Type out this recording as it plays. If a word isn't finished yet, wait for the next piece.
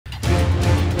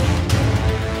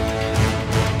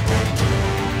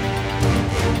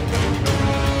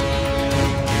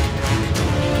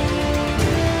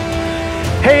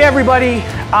Hey everybody,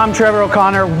 I'm Trevor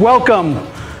O'Connor. Welcome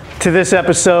to this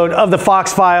episode of the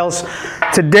Foxx Files.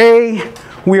 Today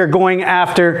we are going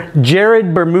after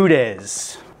Jared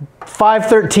Bermudez,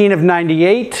 5'13" of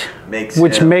 98,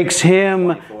 which makes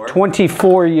him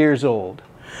 24 years old.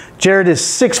 Jared is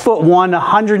 6'1",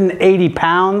 180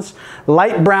 pounds,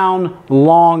 light brown,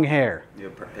 long hair. You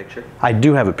have a picture? I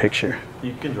do have a picture.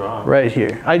 You can draw him. Right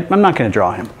here. I'm not going to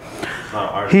draw him.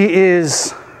 He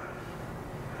is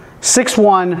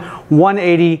 6'1",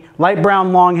 180, light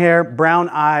brown, long hair, brown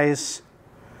eyes.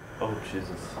 Oh,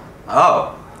 Jesus.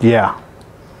 Oh. Yeah.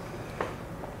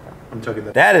 I'm talking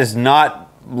That is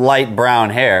not light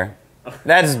brown hair.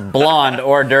 That's blonde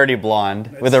or dirty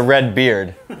blonde with a red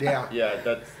beard. Yeah,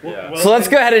 that's, yeah. So let's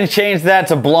go ahead and change that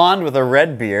to blonde with a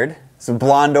red beard. So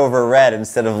blonde over red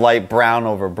instead of light brown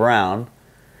over brown.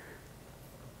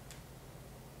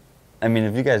 I mean,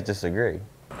 if you guys disagree.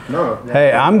 No.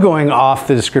 Hey, I'm going off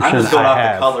the description I'm just going I off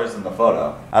have. the colors in the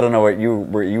photo. I don't know what you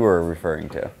were referring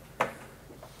to.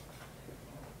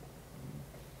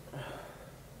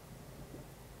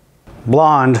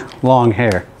 Blonde, long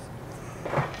hair.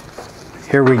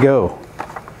 Here we go.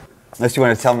 Unless you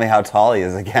want to tell me how tall he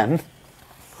is again.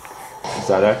 Is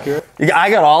that accurate?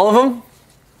 I got all of them?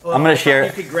 Well, I'm going to share.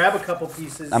 You could grab a couple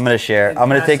pieces. I'm going to share. I'm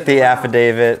going to take the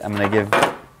affidavit. I'm going to give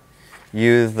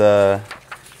you the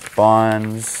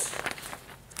bonds.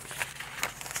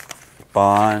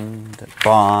 Bond.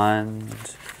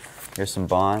 Here's some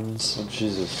bonds. Oh,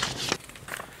 Jesus.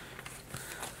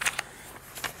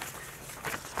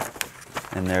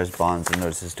 And there's bonds and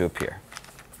notices to appear.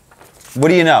 What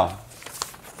do you know?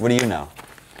 What do you know?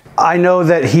 I know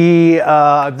that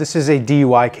this is a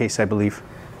DUI case, I believe.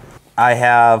 I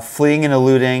have fleeing and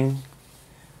eluding,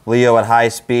 Leo at high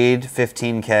speed,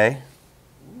 15K.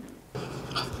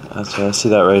 That's right, I see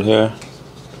that right here.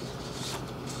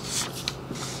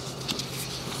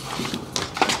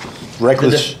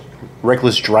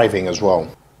 Reckless driving as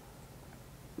well.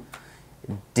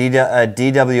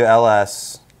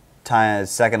 DWLS,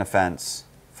 second offense,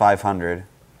 500.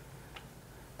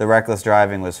 The reckless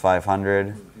driving was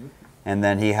 500. And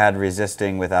then he had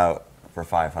resisting without for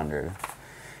 500.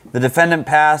 The defendant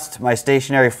passed my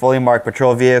stationary fully marked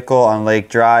patrol vehicle on Lake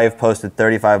Drive, posted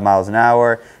 35 miles an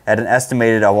hour, at an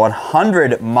estimated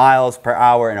 100 miles per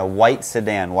hour in a white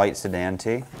sedan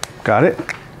T. Got it.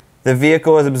 The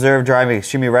vehicle was observed driving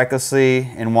extremely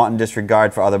recklessly in wanton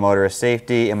disregard for other motorist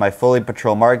safety. In my fully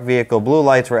patrol marked vehicle, blue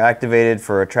lights were activated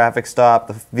for a traffic stop.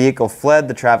 The vehicle fled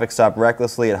the traffic stop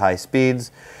recklessly at high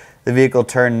speeds. The vehicle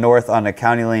turned north on a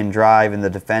County Lane Drive, and the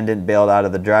defendant bailed out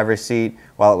of the driver's seat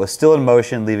while it was still in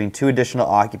motion, leaving 2 additional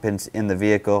occupants in the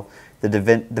vehicle.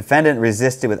 The defendant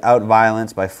resisted without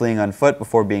violence by fleeing on foot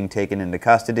before being taken into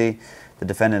custody. The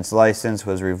defendant's license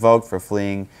was revoked for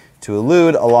fleeing to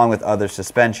elude, along with other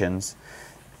suspensions.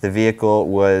 The vehicle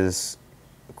was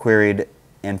queried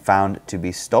and found to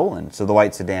be stolen. So the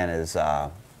white sedan is,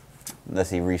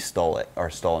 unless he re-stole it or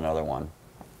stole another one.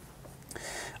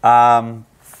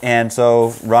 And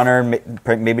so, runner,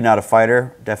 maybe not a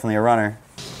fighter, definitely a runner.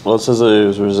 Well, it says that he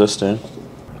was resisting.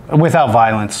 Without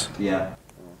violence. Yeah.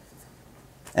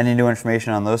 Any new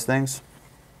information on those things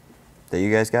that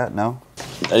you guys got? No?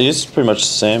 It's pretty much the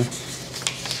same.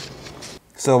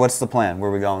 So what's the plan?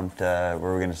 Where are we going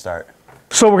to start?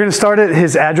 So we're going to start at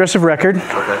his address of record.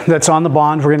 Okay. That's on the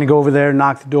bond. We're going to go over there,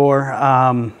 knock the door.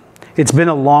 It's been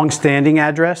a long-standing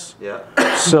address. Yeah.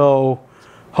 So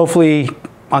hopefully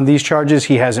on these charges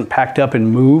he hasn't packed up and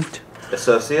moved.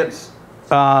 Associates?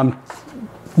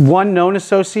 One known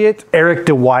associate, Eric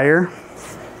Dwyer.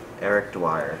 Eric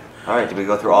Dwyer. All right, did we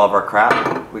go through all of our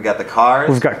crap? We got the cars.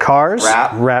 We've got cars,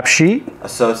 rap sheet,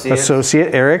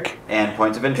 associate Eric, and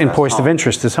points of interest. And points of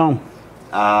interest is home.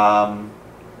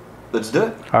 Let's do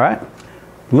it. All right.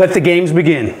 Let the games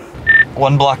begin.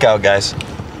 1 block out, guys.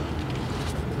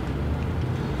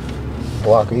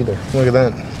 Block either. Look at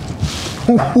that.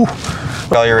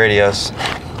 All your radios.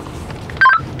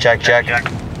 Check. Check. Good.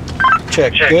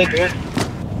 Check.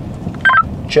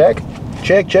 Check.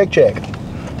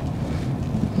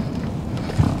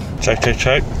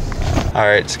 All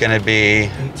right, it's gonna be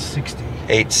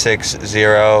 860.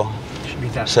 Should be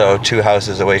that So 2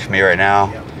 houses away from me right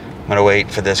now. Yep. I'm gonna wait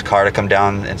for this car to come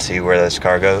down and see where this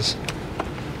car goes.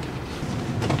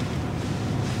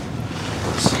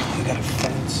 We got a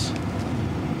fence.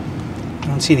 I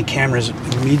don't see any cameras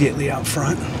immediately out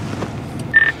front.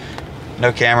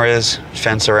 No cameras,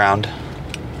 fence around.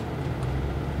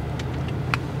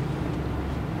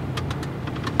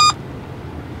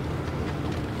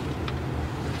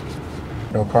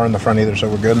 No car in the front either, so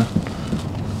we're good.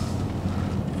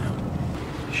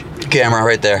 Camera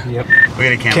right there. Yep. We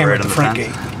got a camera Camera right at on the front fence.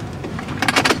 gate.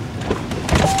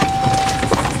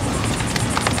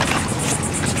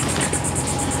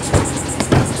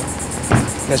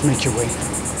 You guys make your way.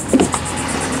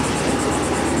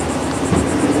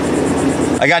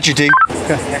 I got you, T.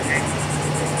 Okay.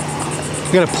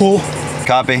 You got a pool?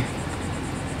 Copy.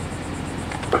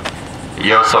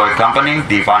 Yo soy company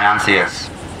de financiers.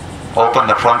 Open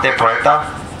the frente puerta.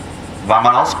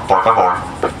 Vámonos, por favor.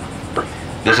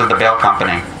 This is the bail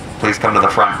company. Please come to the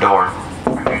front door.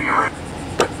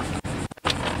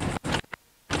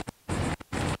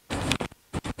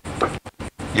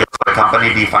 Yo soy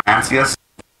company de financiers.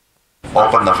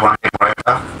 Open the frente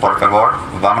puerta, por favor.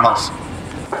 Vámonos.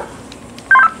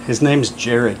 His name's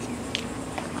Jared.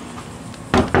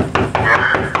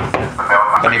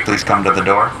 Company, please come to the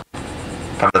door.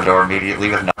 Come to the door immediately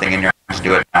with nothing in your hands.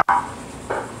 Do it now.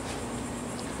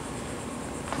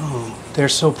 Oh, they're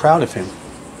so proud of him.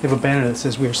 They have a banner that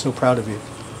says, "We are so proud of you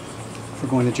for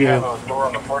going to jail." Door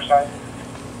on the floor side.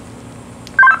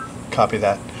 Copy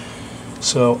that.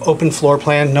 So open floor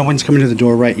plan. No one's coming to the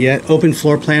door right yet. Open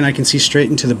floor plan. I can see straight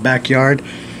into the backyard.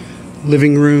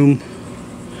 Living room,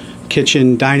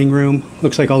 kitchen, dining room.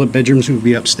 Looks like all the bedrooms would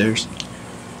be upstairs.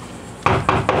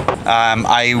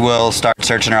 I will start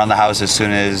searching around the house as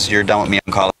soon as you're done with me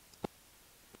on call.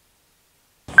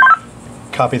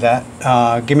 Copy that.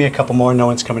 Give me a couple more. No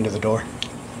one's coming to the door.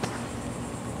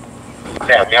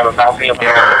 Yeah, we have a balcony up on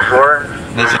the floor.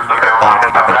 This is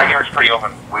Backyard's pretty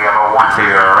open. We have a warrant for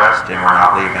your arrest and we're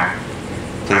not leaving.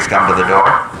 Please come to the door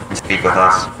and speak with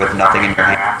us with nothing in your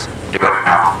hands. Do it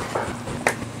now.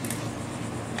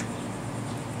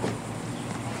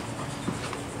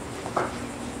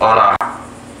 Hola.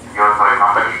 Yo soy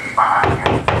company de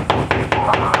financiers.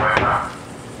 Open the puerta.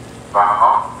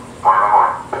 Vámonos, por favor.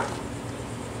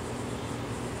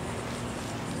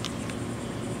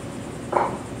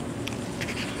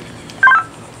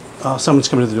 Oh, someone's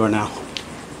coming to the door now.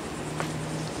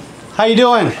 How you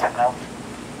doing?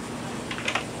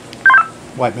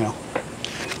 White male.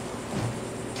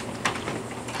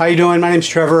 How you doing? My name's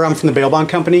Trevor. I'm from the bail bond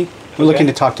company. We're looking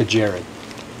to talk to Jared.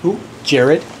 Who?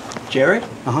 Jared? Jared?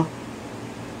 Uh-huh.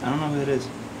 I don't know who that is.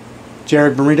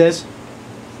 Jared Bermudez?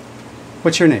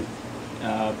 What's your name?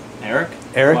 Eric?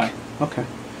 Eric? Why? Okay.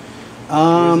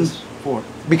 Who is this for?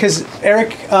 Because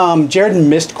Eric, Jared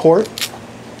missed court.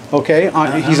 Okay, I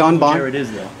don't he's know on who bond. Jared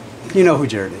is, though. You know who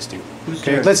Jared is, dude. Who's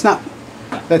Okay, Jared? let's not.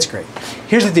 That's great.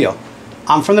 Here's the deal.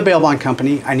 I'm from the bail bond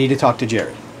company. I need to talk to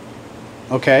Jared.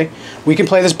 Okay? We can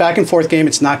play this back and forth game.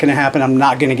 It's not going to happen. I'm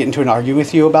not going to get into an argument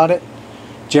with you about it.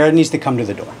 Jared needs to come to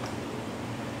the door.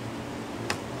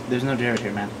 There's no Jared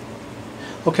here, man.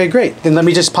 Okay, great. Then let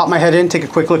me just pop my head in, take a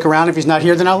quick look around. If he's not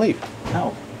here, then I'll leave. No.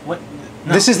 What?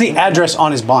 No. This is the address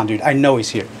on his bond, dude. I know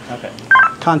he's here. Okay.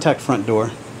 Contact front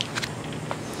door.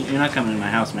 You're not coming to my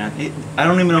house, man. I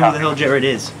don't even know who the hell Jared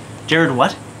is. Jared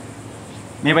what?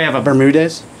 Maybe I have a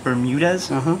Bermudez?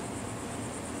 Bermudez? Uh-huh.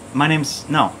 My name's...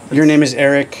 No. Your name is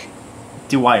Eric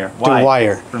Dwyer. Why?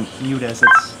 Dwyer. Bermudez,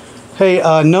 that's... Hey,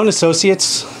 known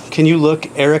associates, can you look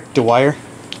Eric Dwyer?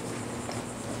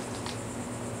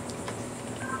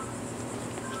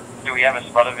 Do we have a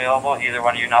spot available? Either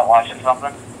one of you not watching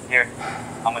something? Here,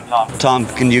 I'm with Tom. Tom,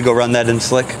 can you go run that in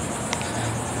Slick?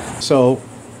 So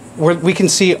we can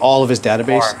see all of his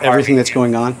database, Or everything that's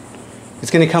Harvey. going on.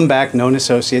 It's going to come back known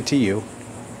associate to you.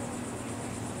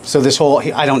 So this whole,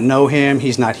 I don't know him,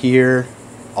 he's not here,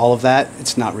 all of that,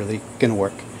 it's not really going to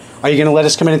work. Are you going to let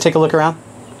us come in and take a look around?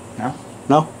 No?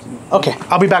 No? Okay,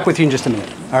 I'll be back with you in just a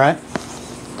minute, all right?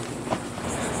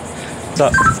 What's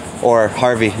up? Or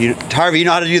Harvey. Harvey, you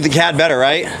know how to do the CAD better,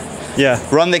 right? Yeah.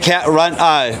 Run the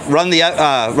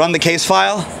run the case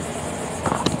file.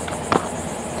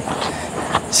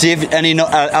 See if any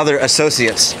other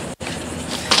associates.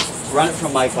 Run it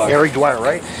from my car. Eric Dwyer,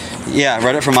 right? Yeah,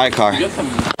 run it from my car.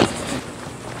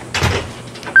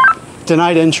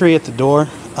 Denied entry at the door.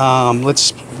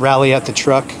 Let's rally at the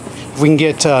truck. If we can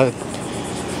get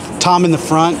Tom in the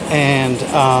front and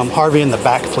Harvey in the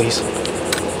back, please.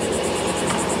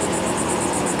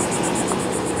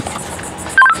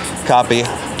 Copy.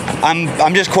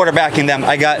 I'm just quarterbacking them.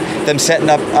 I got them setting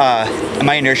up. Am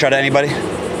I in earshot of anybody?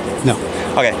 No.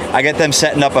 Okay, I get them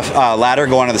setting up a ladder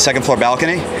going to the second floor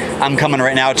balcony. I'm coming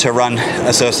right now to run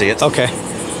associates. Okay.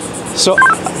 So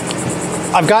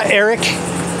I've got Eric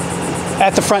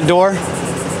at the front door.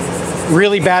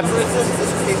 Really bad.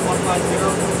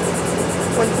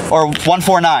 Or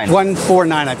 149.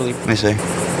 149, I believe. Let me see.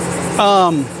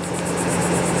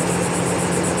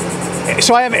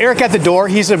 So I have Eric at the door.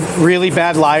 He's a really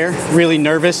bad liar, really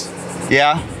nervous.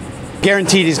 Yeah.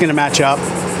 Guaranteed he's going to match up.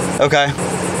 Okay.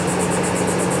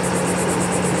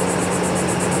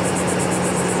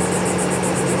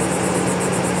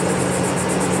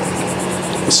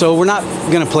 So we're not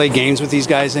going to play games with these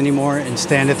guys anymore and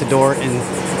stand at the door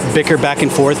and bicker back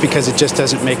and forth because it just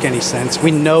doesn't make any sense.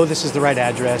 We know this is the right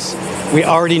address. We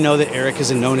already know that Eric is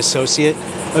a known associate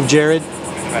of Jared.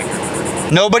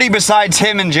 Nobody besides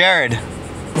him and Jared.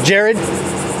 Jared?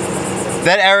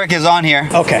 That Eric is on here.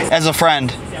 Okay. As a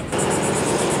friend.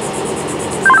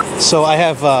 So I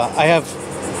have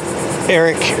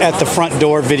Eric at the front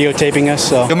door videotaping us.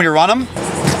 So. You want me to run him?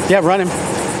 Yeah, run him.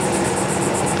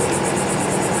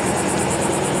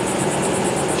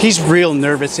 He's real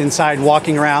nervous inside,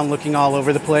 walking around, looking all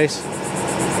over the place.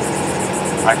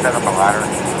 I set up a ladder.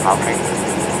 Okay.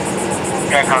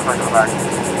 Yeah, contact to the back.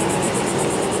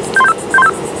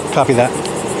 Copy that.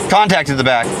 Contacted the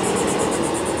back.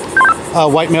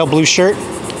 White male, blue shirt.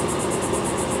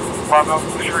 Well, no,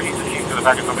 sure, he's the key to the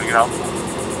back if somebody get out.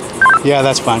 Yeah,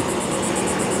 that's fine.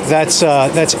 That's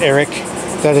Eric.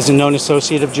 That is a known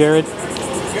associate of Jared.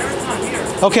 Jared's not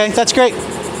here. Okay, that's great. Can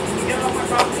you get off my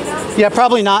property now? Yeah,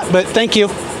 probably not, but thank you.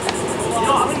 No,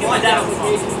 I'm gonna get my dad off the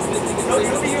phone. No,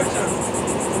 you'll be here, sir.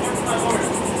 Here's my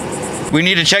order. We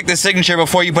need to check the signature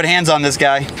before you put hands on this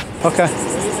guy. Okay.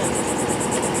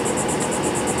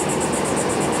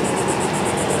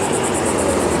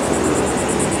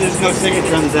 There's no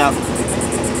signature on this app.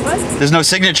 What? There's no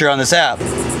signature on this app. It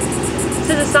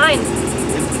says a sign.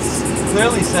 It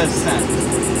clearly says sent.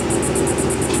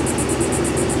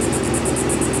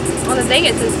 On the thing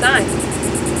it says sign.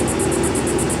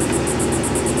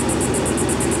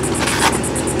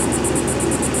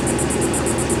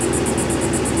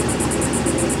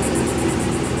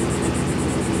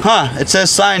 Huh, it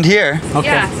says signed here. Okay,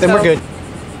 Yeah, then we're so- good.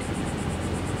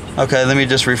 Okay, let me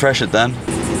just refresh it then.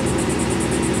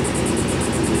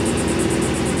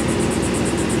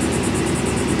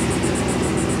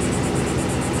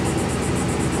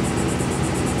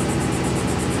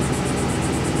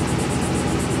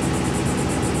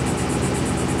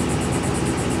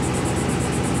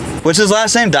 What's his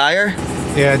last name? Dyer?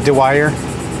 Yeah, Dwyer.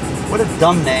 What a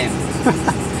dumb name.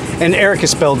 And Eric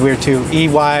is spelled weird too.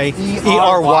 E-Y-E-R-Y-K.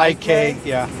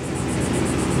 Yeah.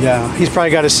 Yeah, he's probably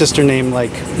got a sister named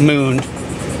like Moon. All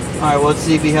right, well, let's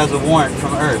see if he has a warrant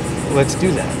from Earth. Let's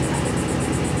do that.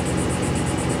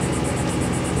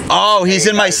 Oh, he's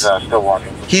in my Still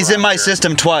walking. he's in my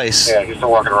system twice. Yeah, he's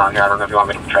still walking around here. I don't know if you want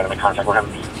me to try to make contact with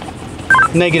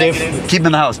him. Negative. Keep him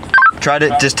in the house. Try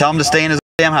to just tell him to stay in his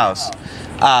damn house.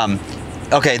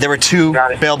 Okay, there were two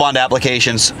Got it. bail bond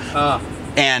applications,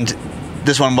 and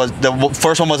this one was the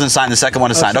first one wasn't signed. The second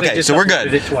one is signed. so they Okay, just so we're uploaded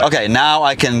good. it twice. Okay, now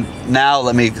I can. Now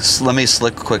let me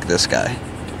slick quick this guy.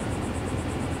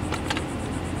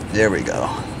 There we go.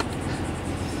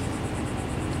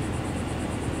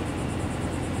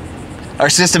 Our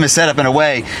system is set up in a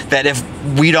way that if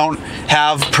we don't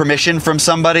have permission from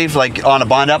somebody, like on a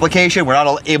bond application, we're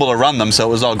not able to run them. So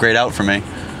it was all grayed out for me.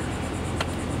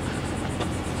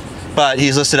 But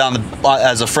he's listed on the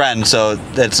as a friend, so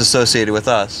it's associated with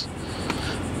us.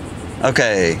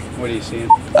 Okay, What are you seeing?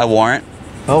 a warrant.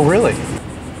 Oh, really?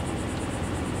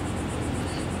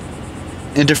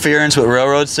 Interference with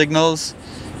railroad signals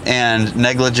and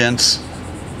negligence.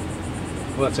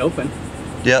 Well, it's open.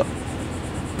 Yep.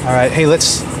 All right. Hey,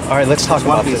 let's talk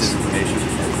about this.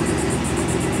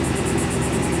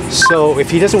 So, if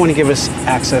he doesn't want to give us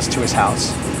access to his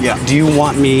house, Yeah. do you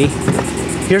want me?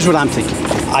 Here's what I'm thinking.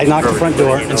 I knock the front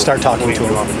door and start talking to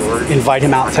him. Invite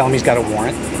him out. Tell him he's got a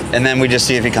warrant, And then we just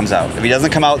see if he comes out. If he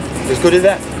doesn't come out, just go do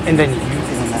that. and then you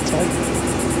go on that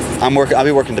side, I'll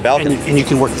be working the balcony. and you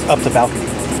can work up the balcony.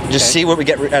 Just okay. see what we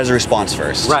get as a response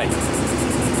first. Right.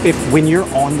 If when you're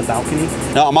on the balcony.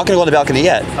 No, I'm not going to go on the balcony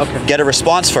yet. Okay. Get a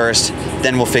response first,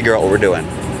 then we'll figure out what we're doing.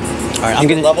 All right. I'm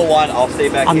gonna level one. I'll stay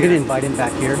back I'm here. going to invite him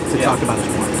back here to talk about his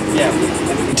warrant.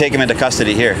 Yeah. Take him into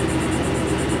custody here.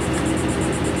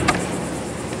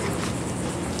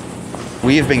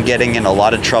 We have been getting in a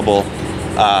lot of trouble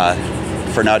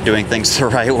for not doing things the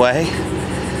right way.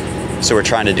 So we're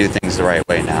trying to do things the right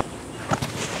way now.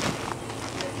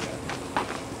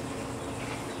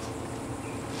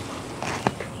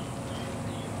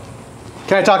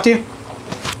 Can I talk to you?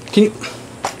 Can you?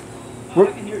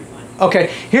 Okay,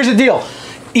 here's the deal.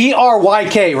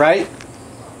 E-R-Y-K, right?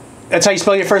 That's how you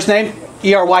spell your first name?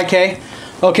 E-R-Y-K?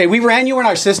 Okay, we ran you in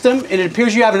our system, and it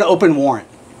appears you have an open warrant.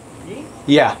 Me?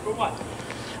 Yeah. For what?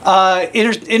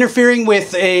 Interfering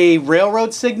with a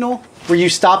railroad signal where you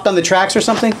stopped on the tracks or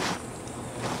something.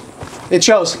 It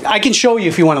shows. I can show you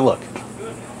if you want to look.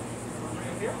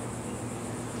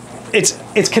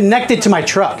 It's connected to my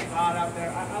truck. Out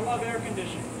there. I love air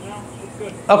conditioning. You know, it's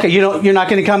good. Okay, you're not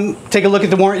going to come take a look at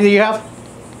the warrant that you have?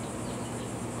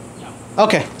 No.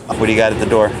 Okay. What do you got at the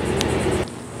door?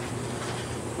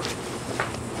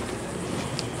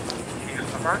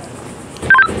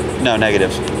 confirmed? No,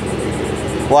 negatives.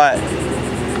 What?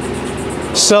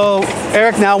 So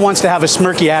Eric now wants to have a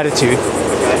smirky attitude.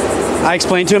 I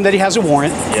explained to him that he has a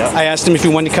warrant. Yeah. I asked him if he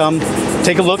wanted to come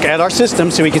take a look at our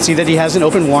system so we could see that he has an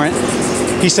open warrant.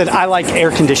 He said, I like air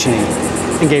conditioning,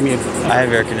 and gave me a... I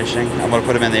have air conditioning. I'm going to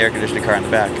put him in the air conditioning car in the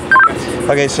back.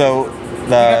 Okay, so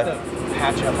the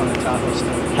hatch up on the Tahoe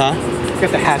still. Huh?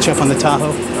 Got the hatch up on the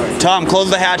Tahoe. Tom,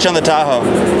 close the hatch on the Tahoe.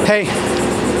 Hey,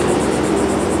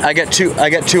 I got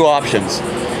two options.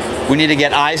 We need to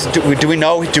get eyes. Do we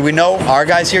know our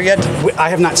guy's here yet? I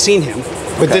have not seen him,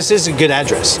 but Okay. this is a good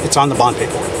address. It's on the bond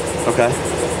paperwork. Okay.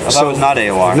 I thought it was not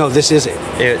AOR. No, this is it.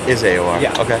 It is AOR.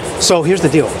 Yeah. Okay. So here's the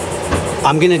deal.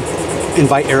 I'm gonna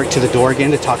invite Eric to the door again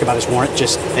to talk about his warrant,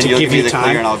 just And to you'll give me you the time.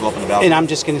 clear and I'll go up in the balcony. And I'm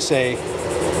just gonna say,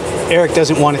 Eric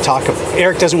doesn't want to talk.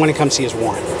 Eric doesn't want to come see his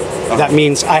warrant. That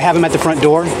means I have him at the front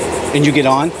door, and you get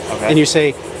on, and you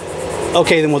say,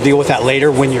 okay, then we'll deal with that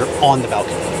later when you're on the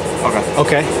balcony. Okay.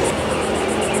 Okay.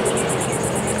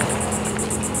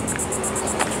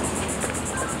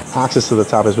 Access to the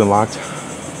top has been locked.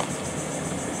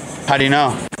 How do you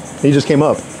know? He just came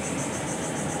up.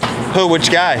 Who? Which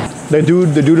guy? The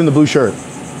dude in the blue shirt.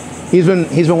 He's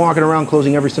been walking around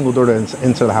closing every single door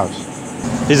into the house.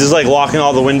 He's just like locking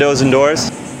all the windows and doors.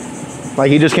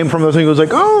 Like he just came from those and he was like,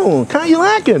 oh, kind of you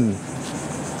lacking.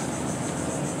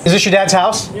 Is this your dad's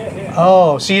house? Yeah.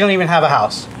 Oh, so you don't even have a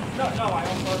house? No, I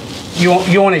own part.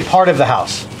 You own a part of the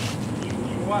house.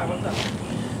 Why?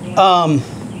 What's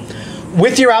up?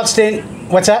 With your outstanding,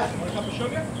 what's that? Want a cup of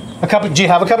sugar? A cup of, do you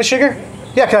have a cup of sugar?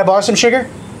 Yeah, can I borrow some sugar?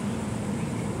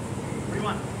 What do you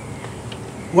want?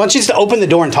 Why don't you just open the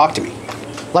door and talk to me?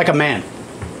 Like a man.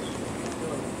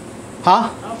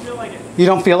 Huh? I don't feel like it. You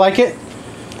don't feel like it?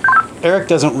 Eric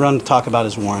doesn't run to talk about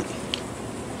his warrant.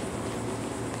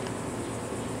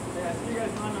 Yeah, I see you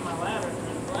guys climbing my ladder.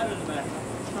 There's a ladder in the back.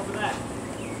 What's up with that?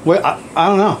 Well, I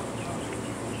don't know.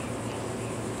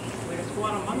 It's like a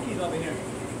squad of monkeys over here.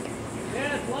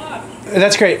 Yeah, it's locked.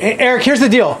 That's great. Hey, Eric, here's the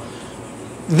deal.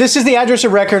 This is the address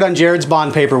of record on Jared's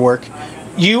bond paperwork.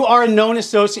 You are a known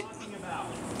associate.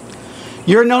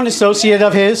 You're a known associate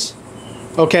of his.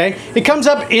 Okay? It comes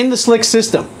up in the Slick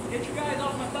system. Get you guys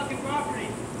off my fucking property.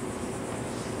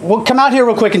 Well, come out here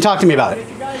real quick and talk to me about it. Get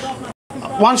you guys off my fucking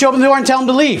property. Why don't you open the door and tell him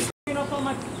to leave? You know, tell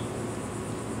my...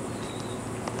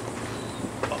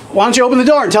 Why don't you open the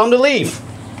door and tell him to leave?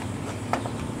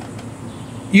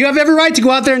 You have every right to go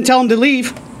out there and tell him to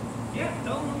leave. Yeah,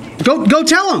 tell him to leave. Go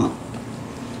tell him.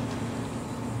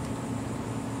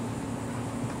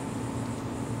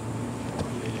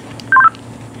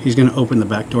 He's going to open the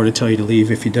back door to tell you to leave.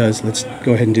 If he does, let's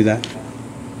go ahead and do that. All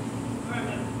right,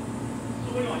 man.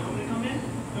 So what do you want? You want me to come in?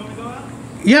 You want me to go out?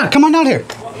 Yeah, come on out here.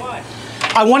 Why?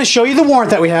 I want to show you the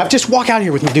warrant that we have. Just walk out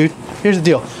here with me, dude. Here's the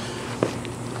deal.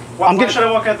 Why should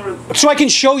I walk out the... So I can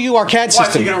show you our CAD Why, so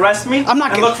system. you gonna arrest me? I'm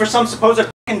not and gonna- look for some supposed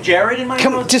fucking Jared in my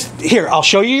Come, house? just here. I'll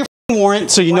show you your warrant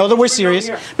so you Why know that can't we're we go serious.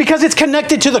 here? Because it's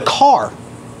connected to the car.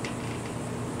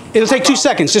 It'll take 2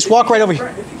 seconds. Just walk right over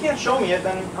here. If you can't show me it,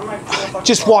 then I'm not gonna fucking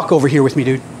Just follow. walk over here with me,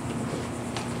 dude.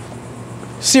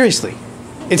 Seriously.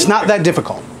 It's not that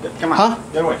difficult. Come on. Huh?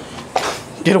 Get away.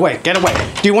 Get away. Get away.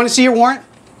 Do you want to see your warrant?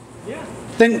 Yeah.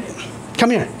 Then come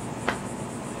here.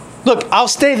 Look, I'll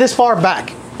stay this far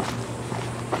back.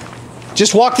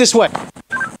 Just walk this way.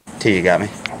 T, you got me.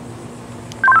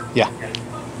 Yeah,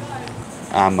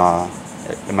 Am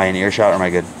I in earshot or am I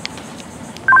good?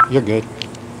 you're good.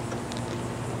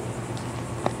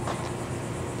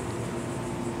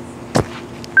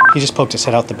 He just poked his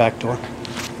head out the back door.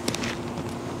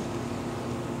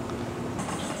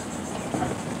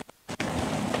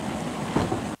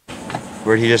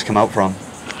 Where'd he just come out from?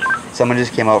 Someone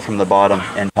just came out from the bottom,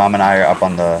 and Tom and I are up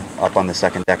on the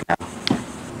second deck now.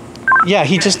 Yeah,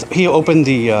 he opened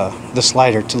the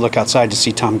slider to look outside to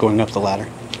see Tom going up the ladder.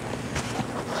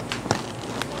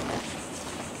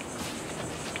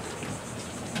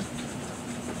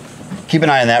 Keep an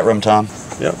eye on that room, Tom.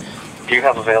 Yep. Do you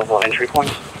have available entry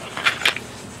points?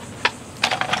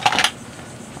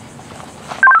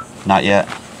 Not yet.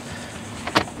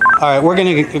 All right, we're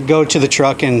gonna go to the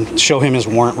truck and show him his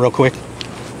warrant real quick.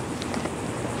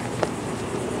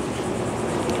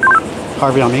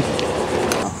 Harvey on me.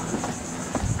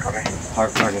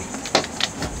 Okay.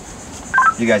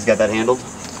 You guys got that handled?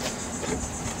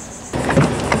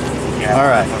 All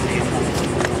right.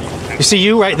 You see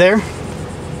you right there?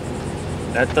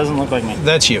 That doesn't look like me.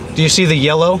 That's you. Do you see the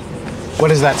yellow? What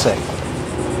does that say?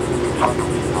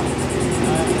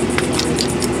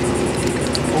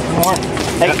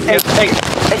 Hey.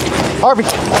 Harvey,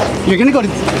 you're gonna go to...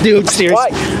 Dude, serious. Why?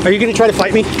 Are you gonna try to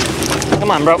fight me?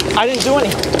 Come on, bro. I didn't do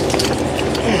anything.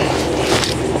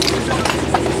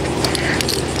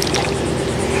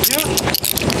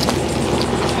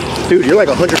 Dude, you're like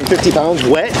 150 pounds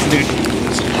wet. Dude,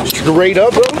 straight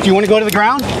up, bro. Do you want to go to the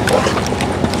ground?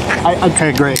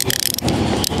 Okay, great.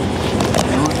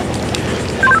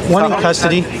 One in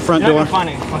custody, front door.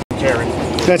 Funny, Jared.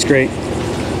 That's great.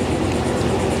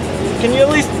 Can you at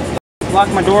least lock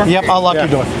my door? Yep, I'll lock your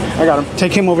door. I got him.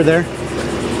 Take him over there.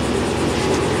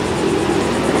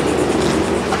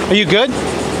 Are you good?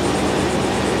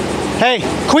 Hey,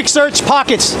 quick search,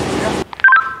 pockets.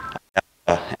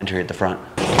 Entry at the front.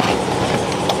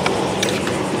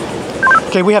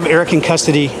 Okay, we have Eric in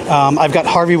custody. I've got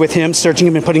Harvey with him, searching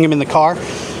him and putting him in the car,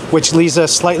 which leaves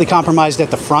us slightly compromised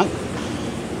at the front.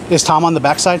 Is Tom on the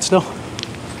backside still?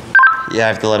 Yeah, I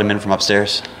have to let him in from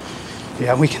upstairs.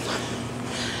 Yeah, we can.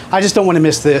 I just don't want to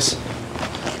miss this.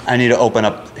 I need to open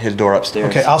up his door upstairs.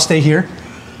 Okay, I'll stay here.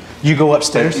 You go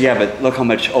upstairs. Yeah, but look how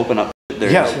much open up there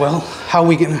is. Yeah, well, how are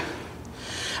we gonna?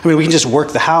 I mean, we can just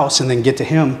work the house and then get to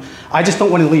him. I just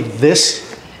don't want to leave this.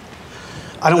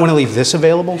 I don't want to leave this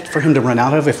available for him to run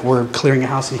out of if we're clearing a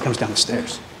house and he comes down the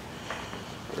stairs.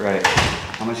 Right.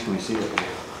 How much can we see right here?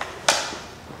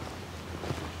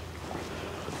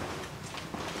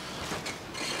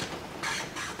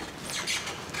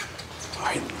 All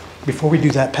right, before we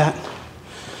do that, Pat,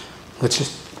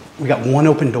 we got one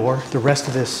open door. The rest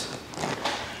of this,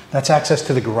 that's access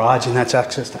to the garage and that's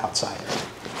access to outside.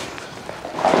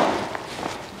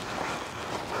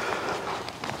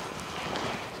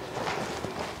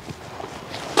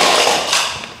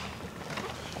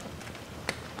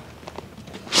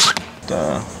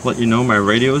 Let you know my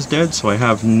radio is dead, so I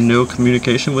have no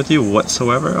communication with you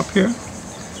whatsoever up here.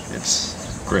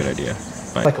 It's a great idea.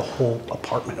 Bye. Like a whole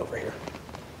apartment over here.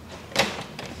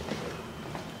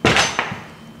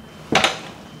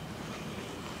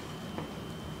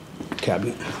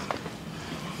 Cabinet.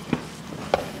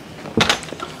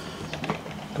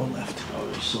 Go left. Oh,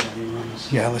 there's so many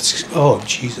rooms. Yeah, oh,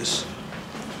 Jesus.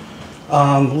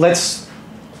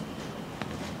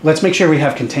 Let's make sure we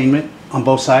have containment on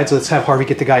both sides. Let's have Harvey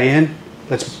get the guy in.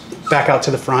 Let's back out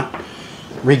to the front.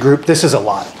 Regroup. This is a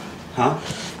lot. Huh?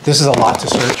 This is a lot to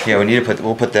search. Yeah,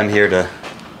 we'll put them here to,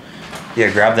 yeah,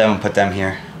 grab them and put them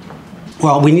here.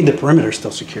 Well, we need the perimeter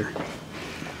still secure.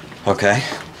 Okay.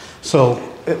 So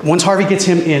once Harvey gets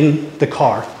him in the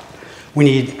car, we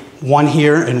need one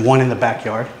here and one in the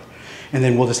backyard. And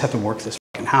then we'll just have to work this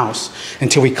fucking house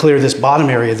until we clear this bottom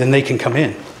area, then they can come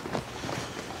in.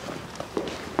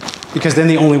 Because then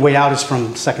the only way out is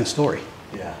from second story.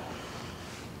 Yeah.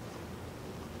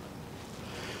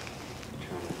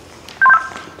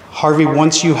 Harvey,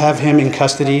 once you have him in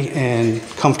custody and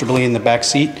comfortably in the back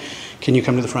seat, can you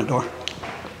come to the front door?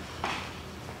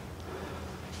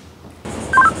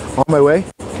 On my way.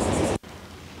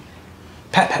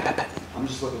 Pat. I'm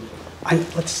just looking.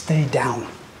 Let's stay down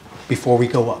before we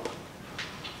go up.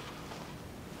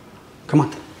 Come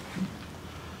on.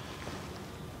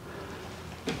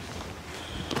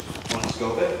 Want to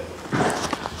scope it?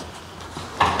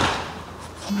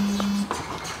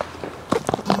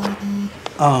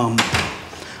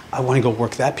 I want to go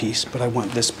work that piece, but I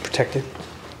want this protected.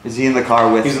 Is he in the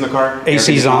car with? He's in the car.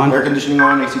 AC's on. Air conditioning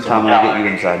on. AC's Tom, on. when I get you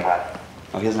inside.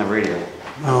 Oh, he doesn't have radio.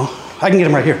 No, I can get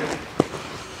him right here.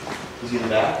 Is he in the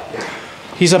back?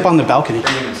 He's up on the balcony.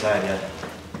 Bring him inside, yeah.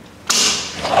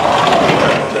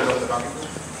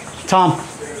 Tom,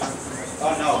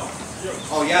 Oh, no.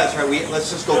 Oh, yeah, that's right. Let's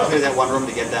just go clear that one room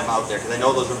to get them out there, because I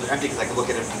know those rooms are empty, because I can look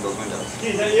at it from those windows.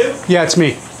 Is that you? yeah, it's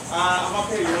me. I'm up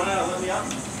here. You want to let me out?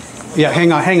 Yeah,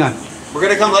 hang on. We're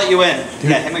going to come let you in.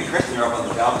 Yeah, him and Kristen are up on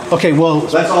the balcony. Okay, well,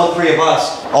 So that's all three of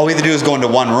us. All we have to do is go into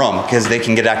one room, because they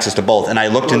can get access to both. And I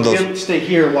looked in those. Jim, stay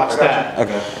here, watch that.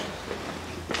 Okay.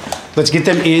 Let's get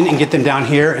them in and get them down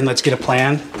here, and let's get a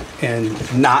plan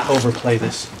and not overplay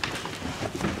this.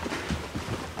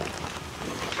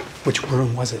 Which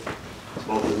room was it?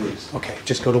 Both of these. Okay,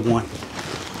 just go to one.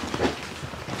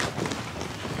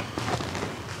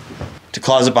 The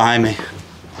closet behind me.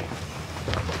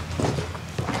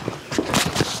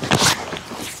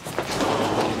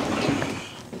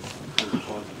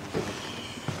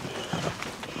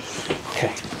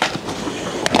 Okay.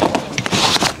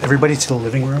 Everybody to the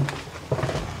living room.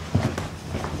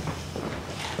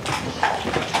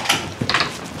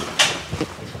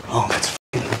 Oh, that's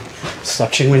fucking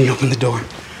suction when you open the door.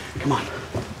 Come on.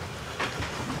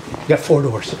 You got 4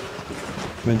 doors.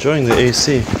 I'm enjoying the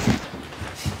AC.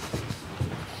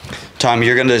 Tom,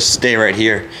 you're going to stay right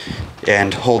here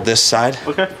and hold this side.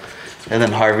 Okay. And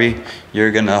then Harvey,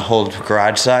 you're going to hold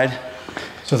garage side.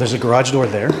 So there's a garage door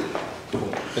there.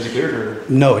 Is it clear?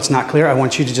 No, it's not clear. I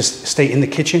want you to just stay in the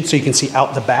kitchen so you can see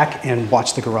out the back and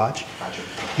watch the garage.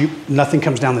 Gotcha. Nothing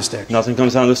comes down the stairs. Nothing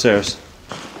comes down the stairs.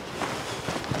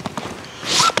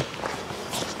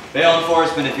 Bail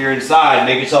enforcement, if you're inside,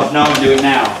 make yourself known, do it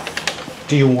now.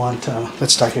 Do you want,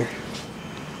 let's start here.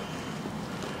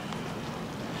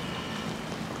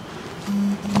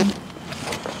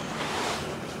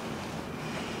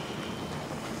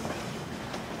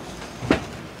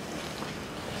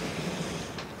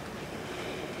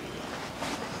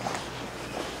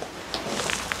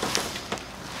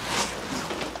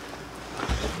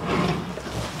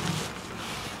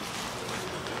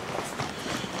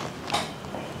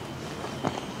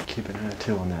 Keep an eye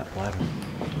too on that ladder.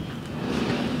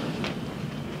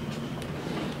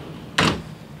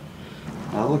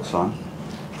 That looks fun.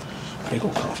 Big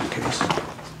old coffin case.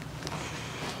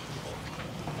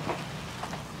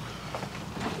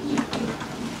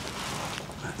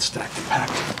 That's stacked and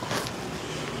packed.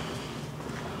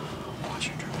 Watch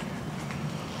your drink.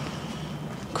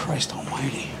 Christ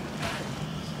almighty.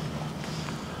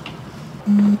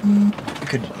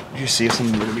 Could you see if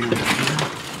something would be in here?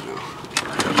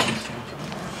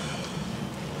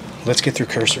 Let's get through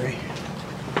cursory.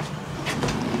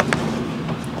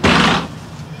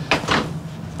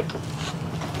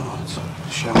 Oh, it's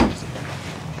a shower.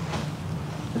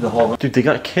 The whole Dude, they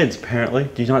got kids apparently.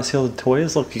 Do you not see all the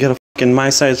toys? Look, you got a fucking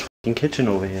my-sized fucking kitchen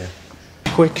over here.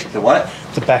 Quick. The what?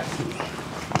 The back.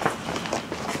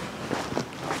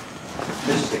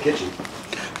 This is the kitchen.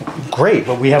 Great,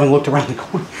 but we haven't looked around the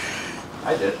corner.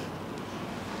 I did.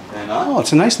 And not? Oh,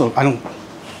 it's a nice little.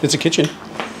 It's a kitchen.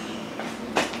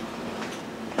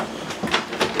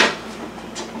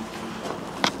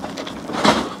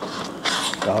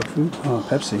 Dog food? Oh,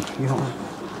 Pepsi. You don't want.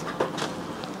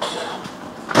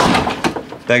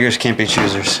 Beggars can't be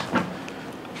choosers.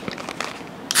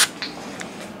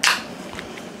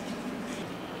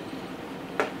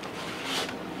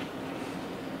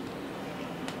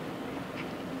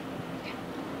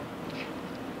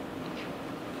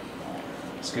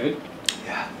 It's good?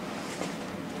 Yeah.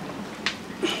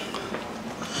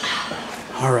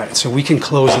 All right, so we can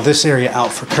close this area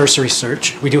out for cursory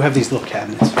search. We do have these little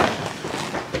cabinets.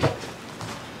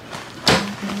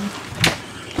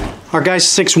 Our guy's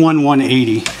 6'1",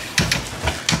 180.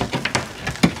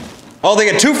 Oh,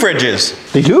 they got 2 fridges.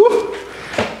 They do?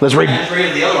 Let's rate. I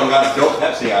rated the other one, got dope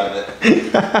Pepsi out of it.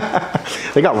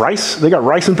 They got rice. They got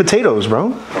rice and potatoes, bro.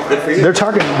 Good for you. They're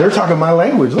talking my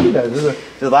language. Look at that. This is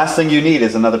The last thing you need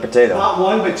is another potato. Not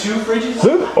one, but 2 fridges?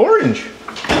 look, orange.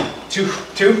 Two?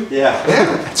 Yeah.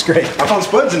 That's great. I found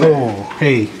spuds in there. Oh,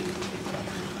 hey.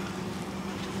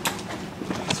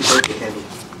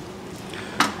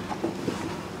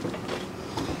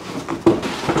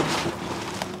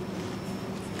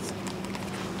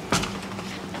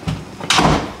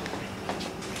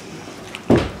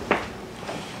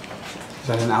 Is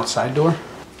that an outside door?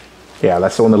 Yeah,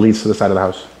 that's the one that leads to the side of the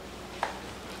house.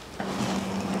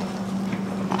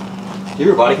 Do you have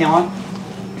your body cam on?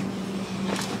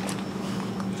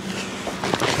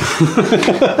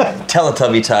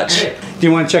 Teletubby touch. Do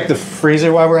you want to check the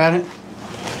freezer while we're at it?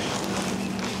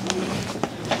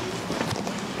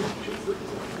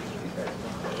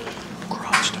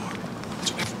 Garage door.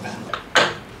 Let's wait for that.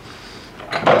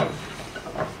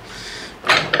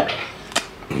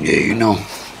 Yeah, you know.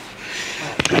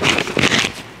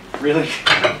 Really?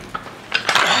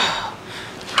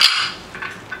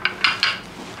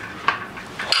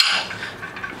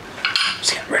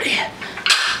 Just get ready.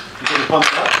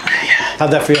 How'd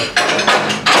that feel?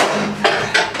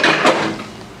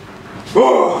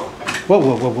 Whoa,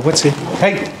 whoa, whoa, whoa, what's it?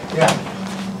 Hey,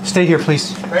 Yeah. stay here,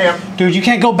 please. I am. Dude, you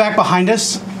can't go back behind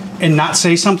us and not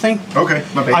say something. Okay,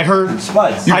 my bad. I heard.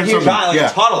 Spuds. I hear, Like Yeah.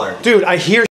 a toddler. dude, I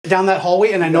hear down that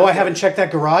hallway, and I know I haven't checked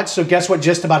that garage. So guess what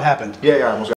just about happened? Yeah, I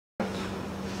almost got.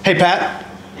 Hey, Pat.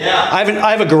 Yeah. I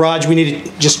have a garage. We need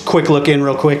to just quick look in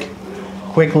real quick.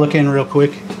 Quick look in real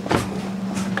quick.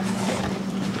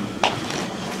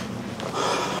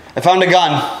 I found a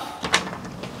gun.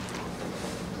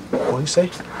 What do you say?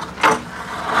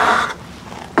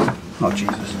 Oh,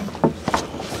 Jesus.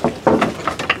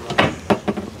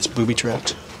 It's booby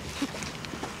trapped.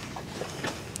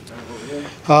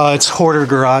 It's hoarder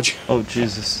garage. Oh,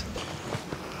 Jesus.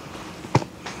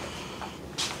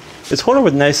 It's hoarded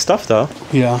with nice stuff, though.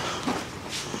 Yeah.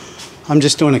 I'm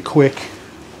just doing a quick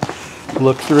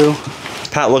look through.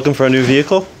 Pat looking for a new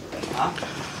vehicle?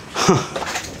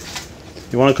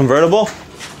 You want a convertible?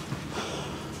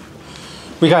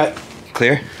 We got.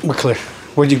 Clear? We're clear.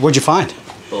 What'd you find?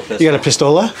 Little You got a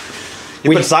pistola?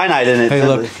 You put cyanide in it. Hey,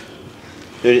 look.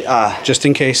 Dude, Just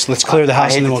in case. Let's clear the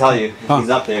house. I hate and then to we'll tell you, if he's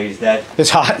up there, he's dead. It's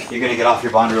hot. You're gonna get off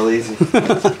your bond real easy.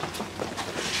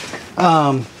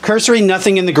 Cursory,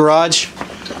 nothing in the garage.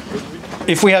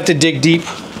 If we have to dig deep,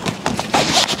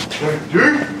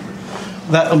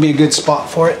 that'll be a good spot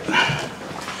for it.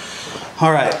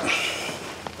 All right.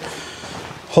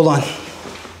 Hold on.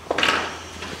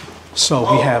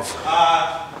 So we have.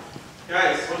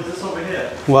 Guys, what is this over here?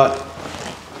 What?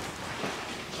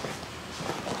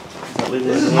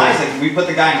 This is nice. Like, we put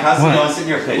the guy in custody. What? Don't sit in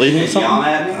your face. Leaving You're something? yelling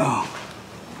at me. Oh.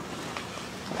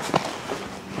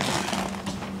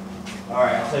 All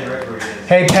right, I'll tell you right where he is.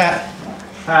 Hey, Pat.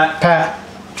 Pat.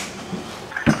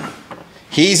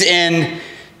 He's in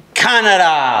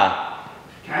Canada.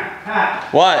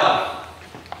 Pat. What?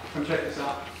 Come check this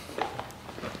out.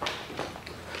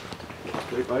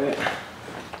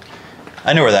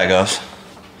 I know where that goes.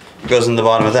 It goes in the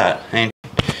bottom of that. Ain't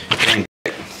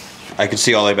I could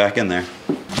see all the way back in there.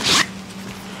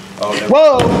 Oh,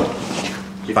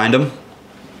 Whoa! did you find him?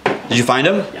 Did you find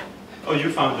him? Yeah. Oh, you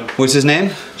found him. What's his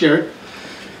name? Jared.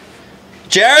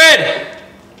 Jared!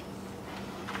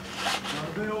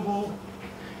 Available.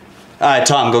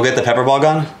 Tom, go get the pepper ball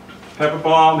gun. Pepper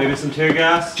ball, maybe some tear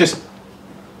gas. Just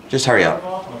Just hurry up.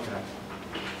 Okay.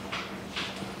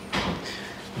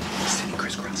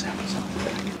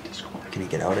 Can he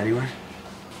get out anywhere?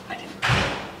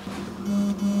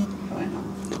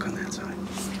 look on that side.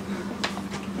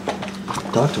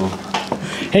 Talk to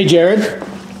him. Hey, Jared.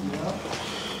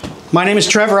 My name is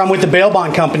Trevor. I'm with the bail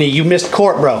bond company. You missed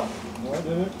court, bro.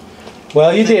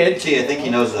 Well, you did. Gee, I think he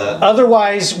knows that.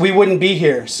 Otherwise, we wouldn't be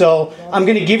here. So I'm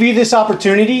going to give you this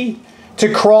opportunity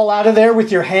to crawl out of there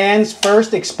with your hands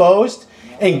first exposed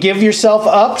and give yourself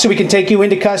up so we can take you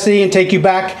into custody and take you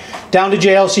back down to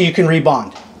jail so you can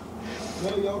rebond.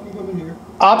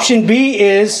 Option B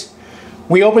is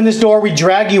we open this door, we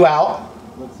drag you out.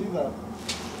 Let's see that.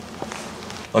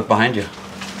 Look behind you.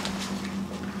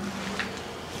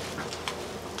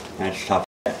 That's tough.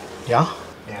 Yeah?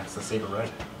 Yeah, it's the saber red.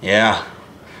 Yeah.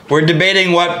 We're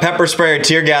debating what pepper spray or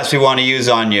tear gas we want to use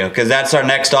on you, because that's our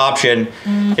next option,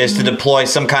 is to deploy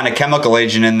some kind of chemical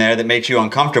agent in there that makes you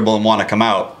uncomfortable and want to come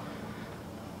out.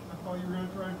 I thought you were going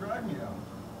to try and drag me out.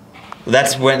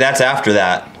 That's after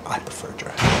that. I prefer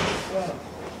drag. Yeah.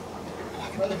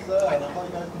 Try to say, I thought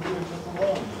you guys could do it just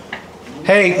alone.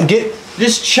 Hey,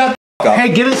 Just shut the fuck up.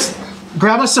 hey,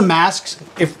 grab us some masks.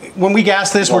 When we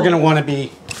gas this, we're going to want to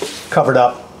be covered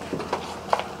up.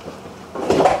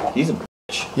 He's a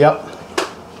Yep.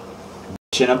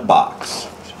 bitch in a box.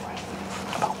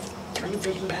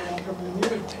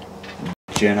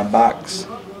 Bitch in a box.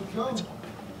 Hold on.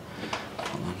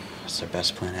 What's their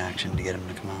best plan of action to get him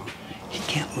to come out? He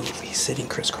can't move. He's sitting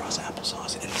crisscross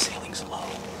applesauce and the ceiling's low.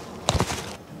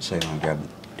 So do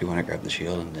you want to grab the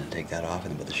shield and then take that off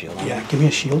and then put the shield on? Yeah, give me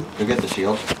a shield. Go get the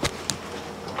shield.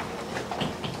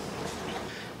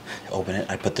 Open it.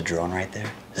 I put the drone right there.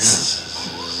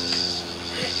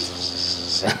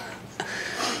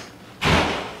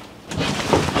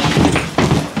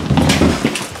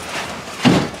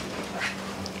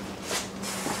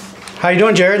 How you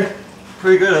doing, Jared?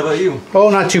 Pretty good. How about you? Oh,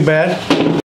 not too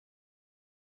bad.